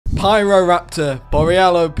Pyroraptor,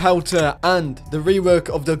 Borealopelta, and the rework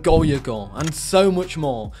of the Golugore, and so much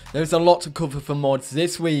more. There's a lot to cover for mods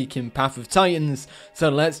this week in Path of Titans, so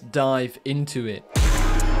let's dive into it.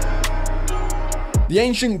 The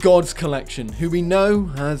Ancient Gods collection, who we know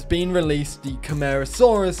has been released, the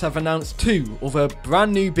Chimerasaurus, have announced 2 other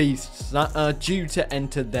brand new beasts that are due to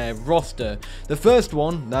enter their roster. The first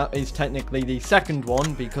one, that is technically the second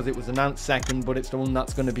one because it was announced second, but it's the one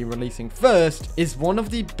that's going to be releasing first, is one of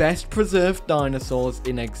the best preserved dinosaurs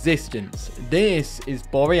in existence. This is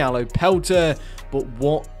Borealopelta, but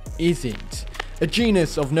what is it? A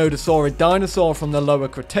genus of nodosaurid dinosaur from the lower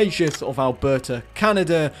Cretaceous of Alberta,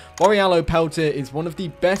 Canada, Borealopelta is one of the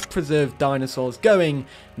best preserved dinosaurs going,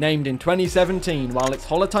 named in 2017 while its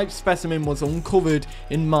holotype specimen was uncovered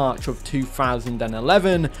in March of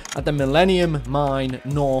 2011 at the Millennium Mine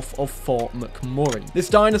north of Fort McMurray. This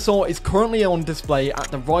dinosaur is currently on display at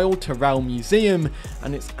the Royal Tyrrell Museum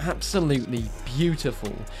and it's absolutely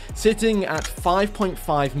beautiful. Sitting at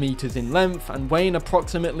 5.5 meters in length and weighing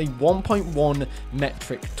approximately 1.1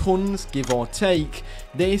 metric tons, give or take,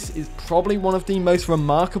 this is probably one of the most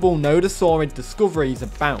remarkable nodosaurid discoveries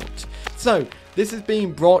about. So, this is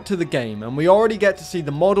being brought to the game, and we already get to see the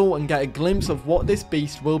model and get a glimpse of what this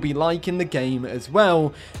beast will be like in the game as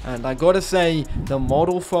well, and I gotta say, the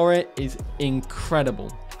model for it is incredible.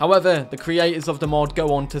 However, the creators of the mod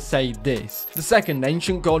go on to say this: the second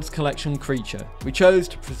Ancient Gods collection creature. We chose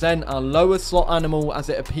to present our lower slot animal as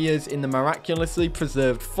it appears in the miraculously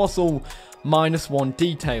preserved fossil -1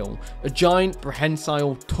 detail, a giant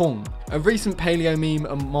prehensile tongue. A recent paleo meme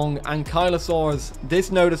among ankylosaurs, this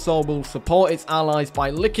nodosaur will support its allies by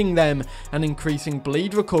licking them and increasing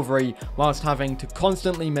bleed recovery whilst having to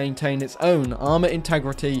constantly maintain its own armor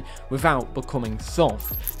integrity without becoming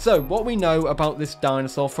soft. So what we know about this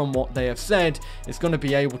dinosaur from what they have said, it's going to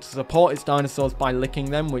be able to support its dinosaurs by licking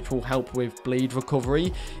them, which will help with bleed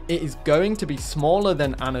recovery. It is going to be smaller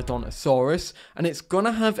than Anodontosaurus, and it's going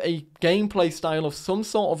to have a gameplay style of some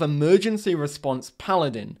sort of emergency response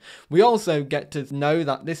paladin. We also get to know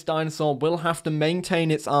that this dinosaur will have to maintain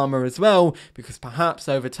its armor as well, because perhaps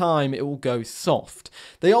over time it will go soft.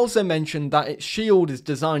 They also mentioned that its shield is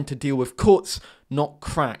designed to deal with cuts, not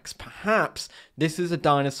cracks. Perhaps this is a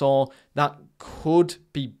dinosaur that could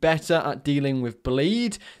be better at dealing with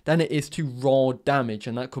bleed than it is to raw damage,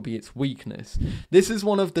 and that could be its weakness. This is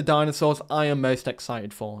one of the dinosaurs I am most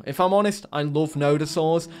excited for. If I'm honest, I love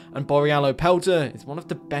nodosaurs, and Borealopelta is one of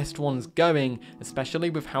the best ones going,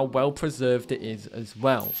 especially with how well preserved it is as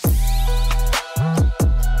well.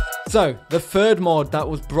 So, the third mod that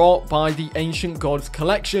was brought by the Ancient Gods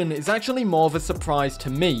collection is actually more of a surprise to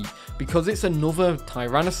me, because it's another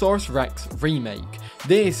Tyrannosaurus Rex remake.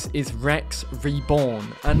 This is Rex Reborn,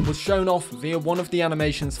 and was shown off via one of the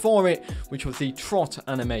animations for it, which was the trot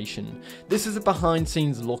animation. This is a behind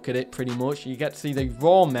scenes look at it pretty much. You get to see the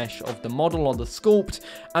raw mesh of the model or the sculpt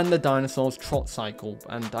and the dinosaur's trot cycle,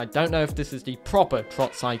 and I don't know if this is the proper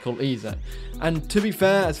trot cycle either. And to be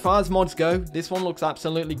fair, as far as mods go, this one looks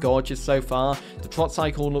absolutely gorgeous so far. The trot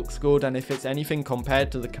cycle looks good, and if it's anything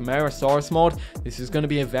compared to the Chimerasaurus mod, this is going to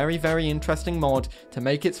be a very interesting mod to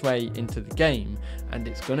make its way into the game, and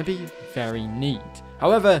it's going to be very neat.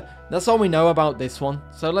 However, that's all we know about this one,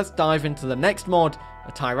 so let's dive into the next mod,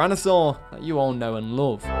 a Tyrannosaur that you all know and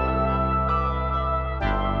love.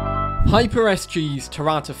 HyperSG's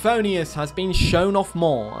Teratophoneus has been shown off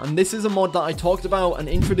more, and this is a mod that I talked about and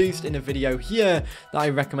introduced in a video here that I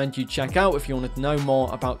recommend you check out if you want to know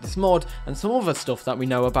more about this mod and some other stuff that we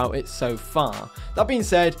know about it so far. That being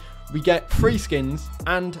said, we get 3 skins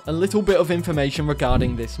and a little bit of information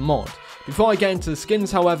regarding this mod. Before I get into the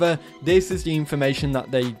skins, however, this is the information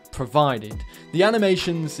that they provided. The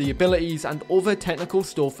animations, the abilities, and other technical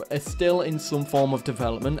stuff are still in some form of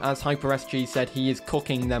development, as HyperSG said he is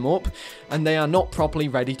cooking them up, and they are not properly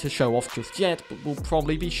ready to show off just yet, but will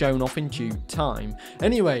probably be shown off in due time.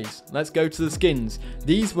 Anyways, let's go to the skins.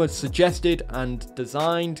 These were suggested and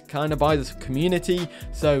designed kind of by the community,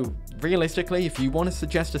 so realistically, if you want to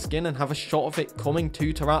suggest a skin and have a shot of it coming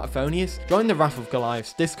to Teratophoneus, join the Wrath of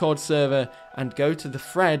Goliath's Discord server and go to the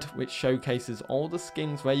thread which showcases all the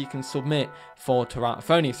skins where you can submit for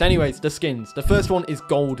Teratophoneus. Anyways, the skins. The first one is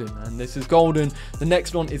Golden, and this is Golden. The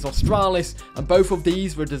next one is Australis, and both of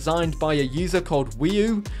these were designed by a user called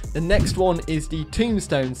Wiu. The next one is the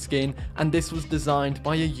Tombstone skin, and this was designed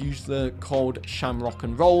by a user called Shamrock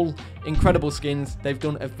and Roll. Incredible skins. They've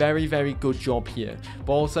done a very good job here.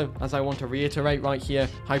 But also, as I want to reiterate right here,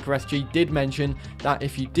 HyperSG did mention that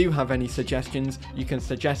if you do have any suggestions, you can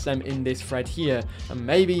suggest them in this thread here, and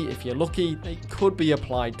maybe if you're lucky they could be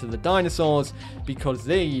applied to the dinosaurs, because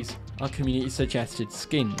these our community suggested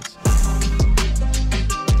skins.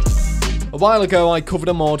 A while ago, I covered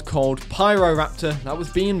a mod called Pyroraptor that was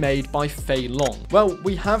being made by Fei Long. Well,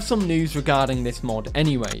 we have some news regarding this mod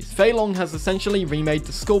anyways. Fei Long has essentially remade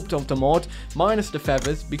the sculpt of the mod, minus the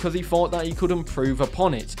feathers, because he thought that he could improve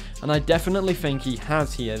upon it. And I definitely think he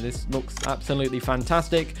has here. This looks absolutely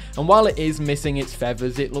fantastic. And while it is missing its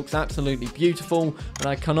feathers, it looks absolutely beautiful. And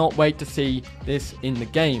I cannot wait to see this in the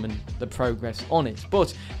game and the progress on it.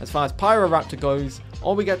 But as far as Pyroraptor goes,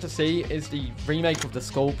 all we get to see is the remake of the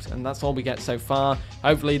sculpt, and that's all we get so far.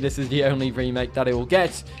 Hopefully this is the only remake that it will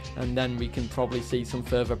get, and then we can probably see some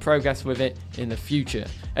further progress with it in the future.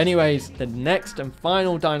 Anyways, the next and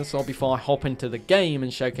final dinosaur before I hop into the game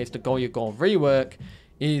and showcase the Golugore rework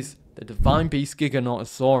is the Divine Beasts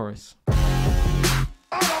Giganotosaurus.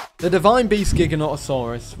 The Divine Beasts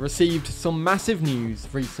Giganotosaurus received some massive news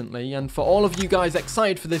recently, and for all of you guys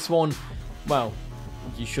excited for this one, well,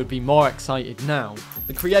 you should be more excited now.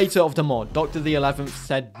 The creator of the mod, Dr. the 11th,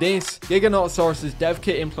 said this: Giganotosaurus'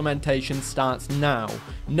 Devkit implementation starts now.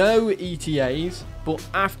 No ETAs, but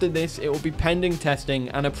after this it will be pending testing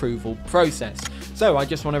and approval process. So I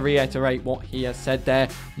just want to reiterate what he has said there.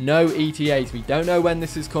 No ETAs. We don't know when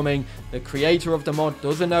this is coming. The creator of the mod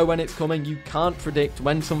doesn't know when it's coming. You can't predict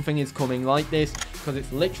when something is coming like this, because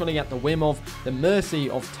it's literally at the whim of, the mercy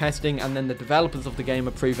of testing, and then the developers of the game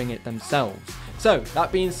approving it themselves. So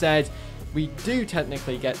that being said, we do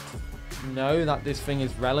technically get to know that this thing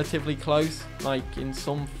is relatively close, like in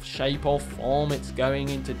some shape or form. It's going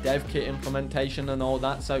into Devkit implementation and all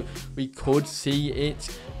that, so we could see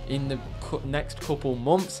it in the next couple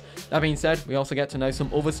months. That being said, we also get to know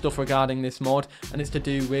some other stuff regarding this mod, and it's to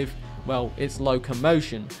do with, well, its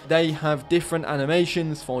locomotion. They have different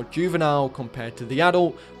animations for juvenile compared to the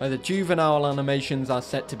adult, where the juvenile animations are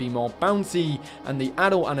set to be more bouncy and the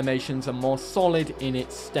adult animations are more solid in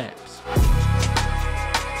its steps.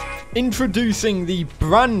 Introducing the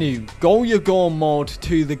brand new Golugore mod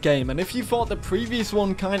to the game, and if you thought the previous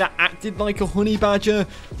one kind of acted like a honey badger,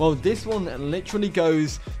 well, this one literally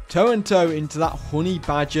goes toe and toe into that honey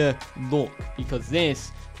badger look, because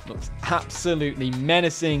this looks absolutely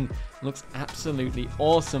menacing, looks absolutely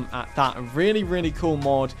awesome at that. A really, really cool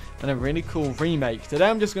mod and a really cool remake. Today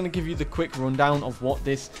I'm just going to give you the quick rundown of what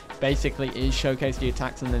this basically is, showcase the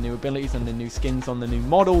attacks and the new abilities and the new skins on the new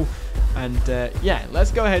model, and yeah,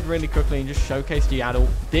 let's go ahead really quickly and just showcase the adult.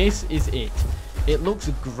 This is it. It looks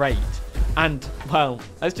great, and well,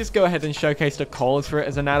 let's just go ahead and showcase the calls for it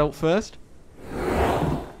as an adult first.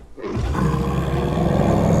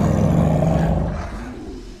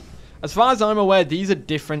 As far as I'm aware, these are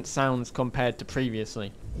different sounds compared to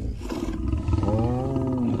previously.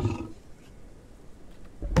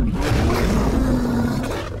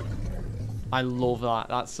 I love that.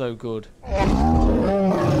 That's so good.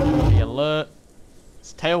 The alert.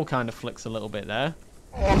 Its tail kind of flicks a little bit there.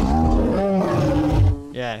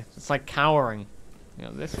 Yeah, it's like cowering. You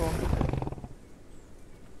know, this one.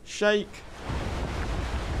 Shake.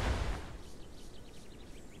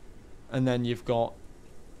 And then you've got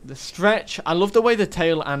the stretch. I love the way the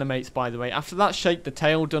tail animates, by the way. After that shake, the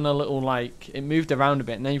tail done a little, like, it moved around a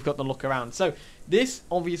bit, and then you've got the look around. So this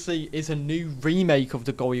obviously is a new remake of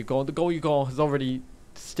the Golugore. The Golugore has already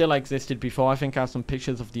still existed before. I think I have some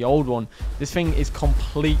pictures of the old one. This thing is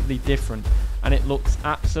completely different, and it looks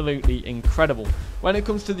absolutely incredible. When it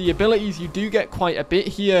comes to the abilities, you do get quite a bit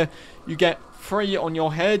here. You get 3 on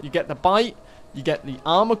your head. You get the bite, you get the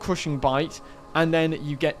armor crushing bite, and then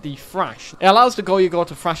you get the thrash. It allows the Golugore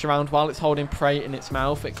to thrash around while it's holding prey in its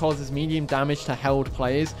mouth. It causes medium damage to held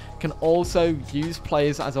players. Can also use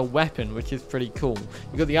players as a weapon, which is pretty cool.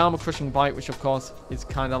 You got the armor crushing bite, which of course is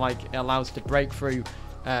kind of like, it allows to break through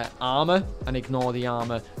armor and ignore the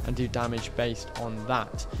armor and do damage based on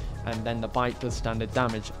that. And then the bite does standard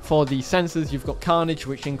damage. For the sensors, you've got Carnage,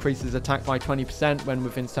 which increases attack by 20% when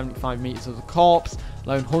within 75 meters of the corpse.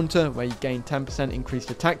 Lone Hunter, where you gain 10%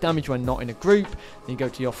 increased attack damage when not in a group. Then you go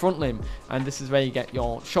to your front limb, and this is where you get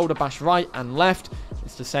your shoulder bash right and left.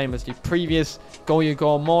 It's the same as the previous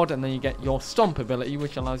Golugore mod, and then you get your stomp ability,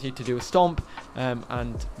 which allows you to do a stomp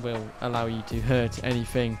and will allow you to hurt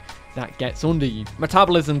anything that gets under you.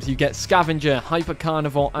 Metabolisms, you get Scavenger, Hyper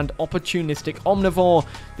Carnivore, and Opportunistic Omnivore.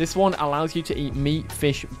 This one allows you to eat meat,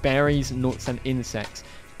 fish, berries, nuts, and insects,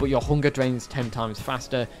 but your hunger drains 10 times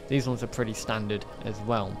faster. These ones are pretty standard as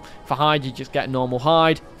well. For hide, you just get normal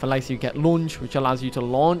hide. For lace, you get lunge, which allows you to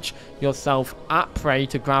launch yourself at prey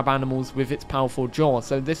to grab animals with its powerful jaw.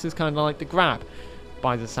 So this is kind of like the grab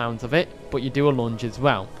by the sounds of it, but you do a lunge as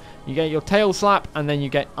well. You get your tail slap, and then you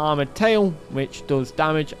get armored tail, which does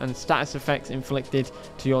damage, and status effects inflicted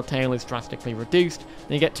to your tail is drastically reduced.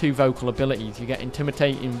 Then you get 2 vocal abilities. You get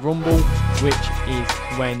intimidating rumble, which is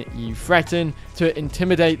when you threaten to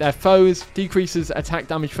intimidate their foes, decreases attack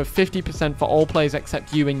damage for 50% for all players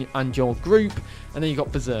except you and your group. And then you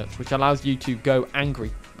got berserk, which allows you to go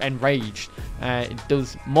angry, enraged. It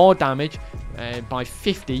does more damage, by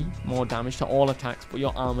 50 more damage to all attacks, but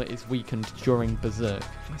your armor is weakened during berserk.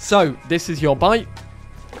 So this is your bite,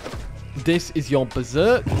 this is your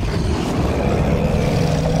berserk.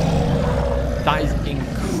 That is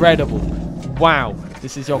incredible. Wow.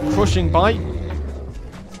 This is your crushing bite,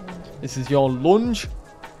 this is your lunge,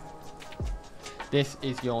 this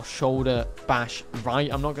is your shoulder bash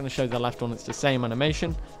right. I'm not going to show the left one, it's the same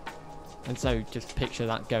animation. And so just picture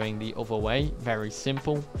that going the other way. Very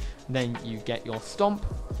simple. Then you get your stomp.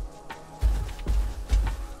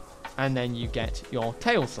 And then you get your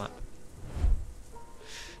tail slap.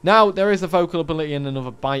 Now, there is a vocal ability and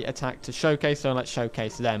another bite attack to showcase, so let's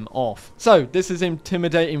showcase them off. So, this is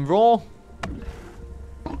intimidating roar.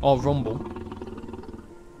 Or rumble.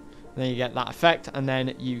 Then you get that effect, and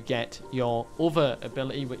then you get your other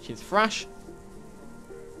ability, which is thrash.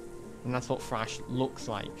 And that's what thrash looks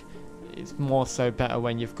like. It's more so better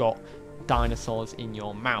when you've got dinosaurs in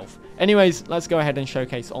your mouth. Anyways, let's go ahead and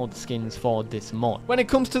showcase all the skins for this mod. When it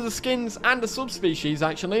comes to the skins and the subspecies,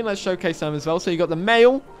 actually, let's showcase them as well. So you got the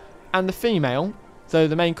male and the female. So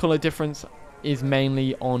the main color difference is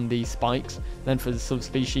mainly on the spikes. Then for the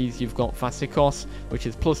subspecies, you've got Vasicos, which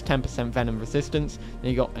is plus 10% venom resistance.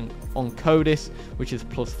 Then you got an Oncodis, which is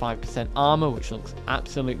plus 5% armor, which looks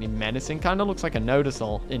absolutely menacing. Kind of looks like a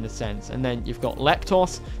Nodosaur in a sense. And then you've got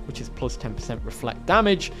Leptos, which is plus 10% reflect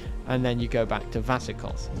damage. And then you go back to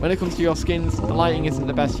Vasicos. When it comes to your skins, the lighting isn't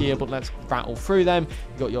the best here, but let's rattle through them.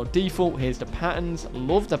 You got your default. Here's the patterns.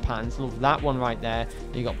 Love the patterns. Love that one right there.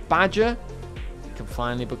 Then you got Badger. Can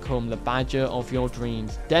finally become the badger of your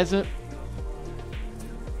dreams. Desert,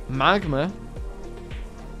 magma,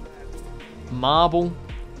 marble,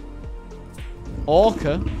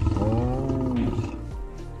 orca,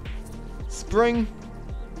 spring,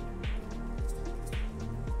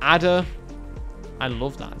 adder. I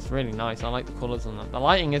love that. It's really nice. I like the colors on that. The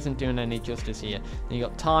lighting isn't doing any justice here. Then you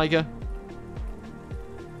got tiger,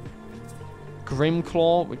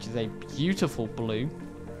 Grimclaw, which is a beautiful blue,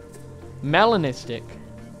 melanistic,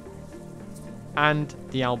 and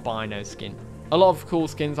the albino skin. A lot of cool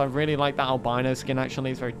skins. I really like that albino skin,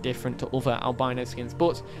 actually. It's very different to other albino skins,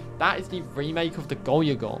 but that is the remake of the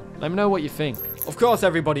Golugore. Let me know what you think. Of course,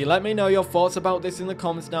 everybody, let me know your thoughts about this in the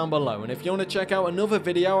comments down below. And if you want to check out another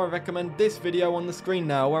video, I recommend this video on the screen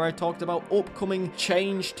now, where I talked about upcoming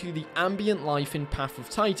change to the ambient life in Path of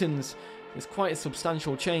Titans. There's quite a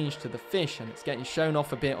substantial change to the fish, and it's getting shown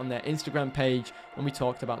off a bit on their Instagram page, and we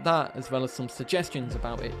talked about that, as well as some suggestions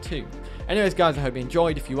about it too. Anyways, guys, I hope you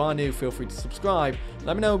enjoyed. If you are new, feel free to subscribe.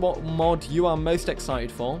 Let me know what mod you are most excited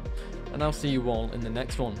for, and I'll see you all in the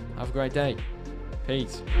next one. Have a great day.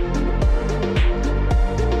 Peace.